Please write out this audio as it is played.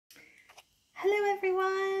Hello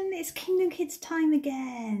everyone, it's Kingdom Kids time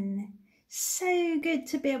again. So good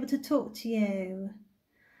to be able to talk to you.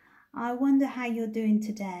 I wonder how you're doing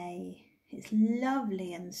today. It's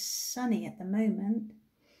lovely and sunny at the moment.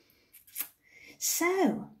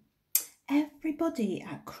 So, everybody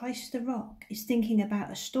at Christ the Rock is thinking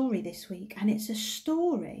about a story this week, and it's a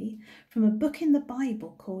story from a book in the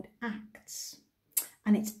Bible called Acts.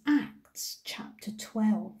 And it's Acts chapter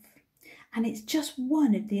 12. And it's just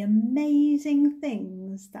one of the amazing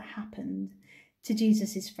things that happened to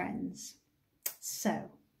Jesus's friends.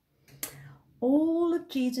 So, all of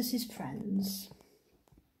Jesus's friends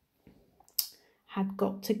had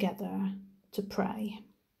got together to pray.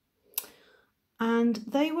 And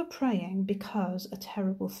they were praying because a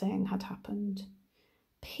terrible thing had happened.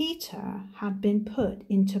 Peter had been put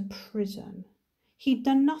into prison. He'd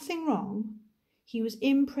done nothing wrong. He was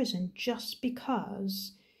in prison just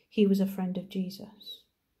because he was a friend of Jesus.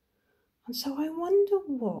 And so I wonder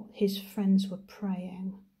what his friends were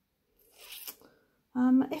praying.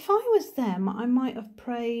 If I was them, I might have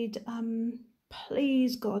prayed,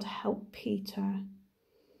 please God help Peter.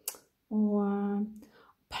 Or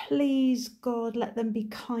please God let them be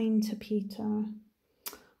kind to Peter.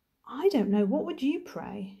 I don't know, what would you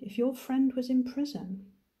pray if your friend was in prison?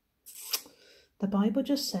 The Bible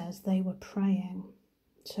just says they were praying.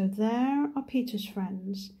 So there are Peter's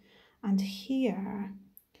friends. And here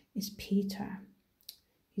is Peter.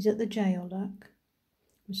 He's at the jail, look,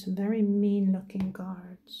 with some very mean-looking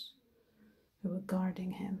guards who are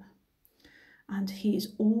guarding him. And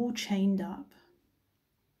he's all chained up.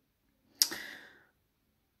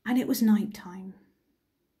 And it was night time.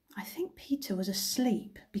 I think Peter was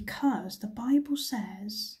asleep because the Bible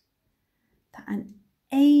says that an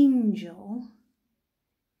angel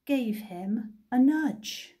gave him a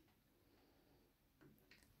nudge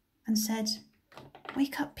and said,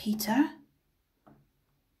 "Wake up, Peter.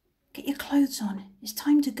 Get your clothes on. It's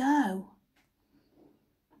time to go."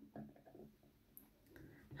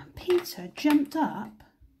 And Peter jumped up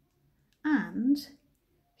and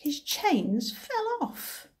his chains fell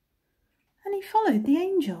off and he followed the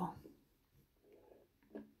angel.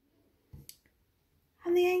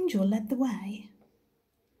 And the angel led the way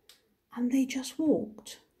and they just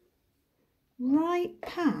walked right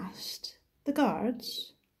past the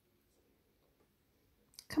guards.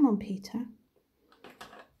 Come on, Peter.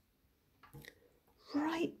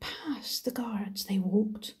 Right past the guards they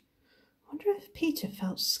walked. I wonder if Peter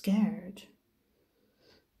felt scared.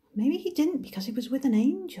 Maybe he didn't because he was with an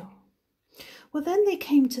angel. Well, then they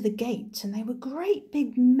came to the gates and they were great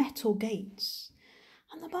big metal gates.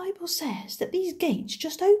 And the Bible says that these gates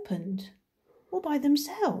just opened all by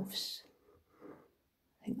themselves.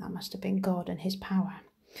 I think that must have been God and his power.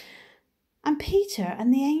 And Peter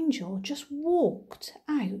and the angel just walked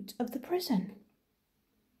out of the prison.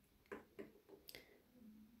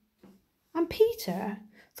 And Peter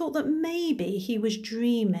thought that maybe he was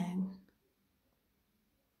dreaming.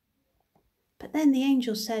 But then the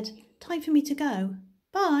angel said, "Time for me to go.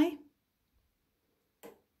 Bye."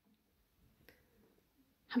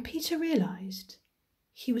 And Peter realised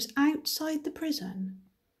he was outside the prison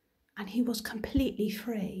and he was completely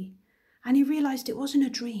free. And he realised it wasn't a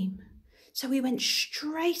dream. So he went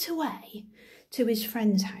straight away to his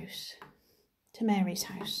friend's house, to Mary's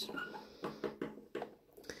house.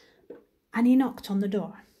 And he knocked on the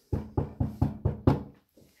door.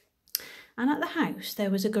 And at the house there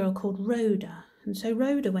was a girl called Rhoda. And so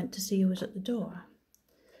Rhoda went to see who was at the door.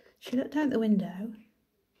 She looked out the window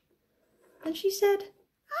and she said,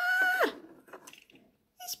 "Ah,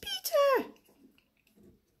 it's Peter."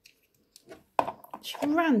 She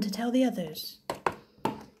ran to tell the others.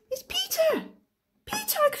 "It's Peter!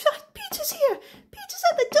 Peter's here! Peter's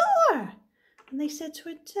at the door!" And they said to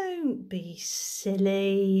her, "Don't be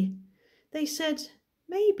silly." They said,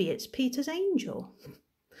 "Maybe it's Peter's angel."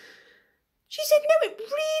 She said, "No, it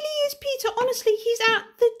really is Peter. Honestly, he's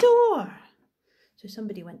at the door." So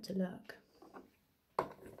somebody went to look.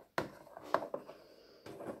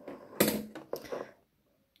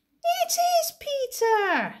 "It is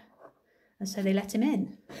Peter!" And so they let him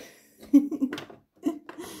in.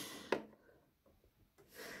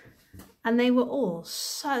 And they were all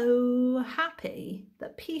so happy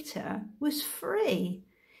that Peter was free.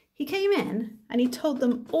 He came in and he told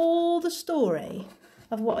them all the story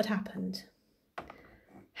of what had happened.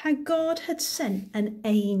 How God had sent an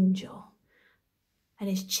angel and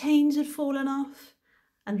his chains had fallen off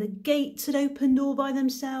and the gates had opened all by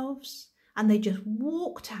themselves and they just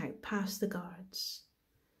walked out past the guards.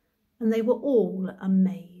 And they were all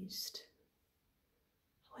amazed.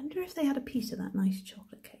 I wonder if they had a piece of that nice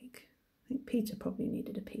chocolate cake. I think Peter probably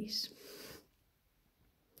needed a piece.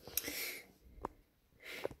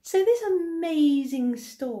 So this amazing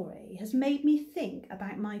story has made me think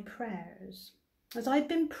about my prayers. As I've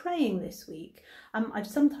been praying this week, I've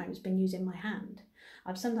sometimes been using my hand.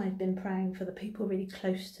 I've sometimes been praying for the people really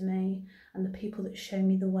close to me and the people that show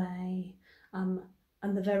me the way, and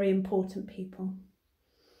the very important people,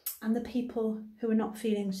 and the people who are not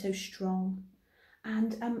feeling so strong,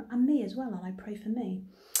 and me as well, and I pray for me.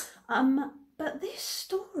 But this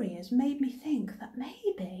story has made me think that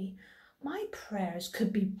maybe my prayers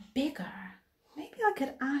could be bigger. Maybe I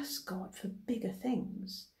could ask God for bigger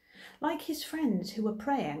things. Like his friends who were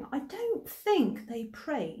praying, I don't think they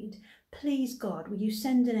prayed, please God, will you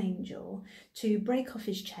send an angel to break off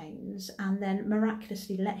his chains and then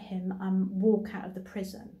miraculously let him walk out of the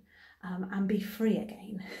prison and be free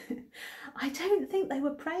again. I don't think they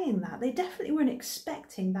were praying that. They definitely weren't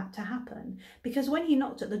expecting that to happen, because when he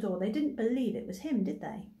knocked at the door, they didn't believe it was him, did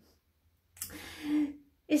they?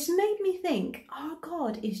 It's made me think our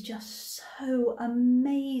God is just so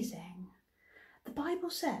amazing. The Bible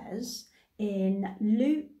says in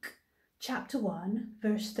Luke chapter 1,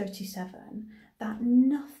 verse 37, that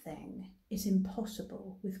nothing is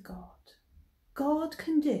impossible with God. God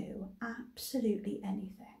can do absolutely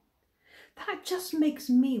anything. That just makes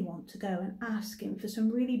me want to go and ask him for some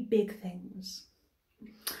really big things.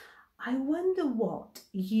 I wonder what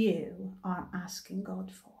you are asking God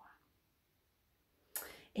for.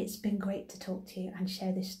 It's been great to talk to you and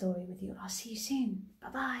share this story with you. I'll see you soon.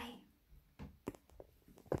 Bye-bye.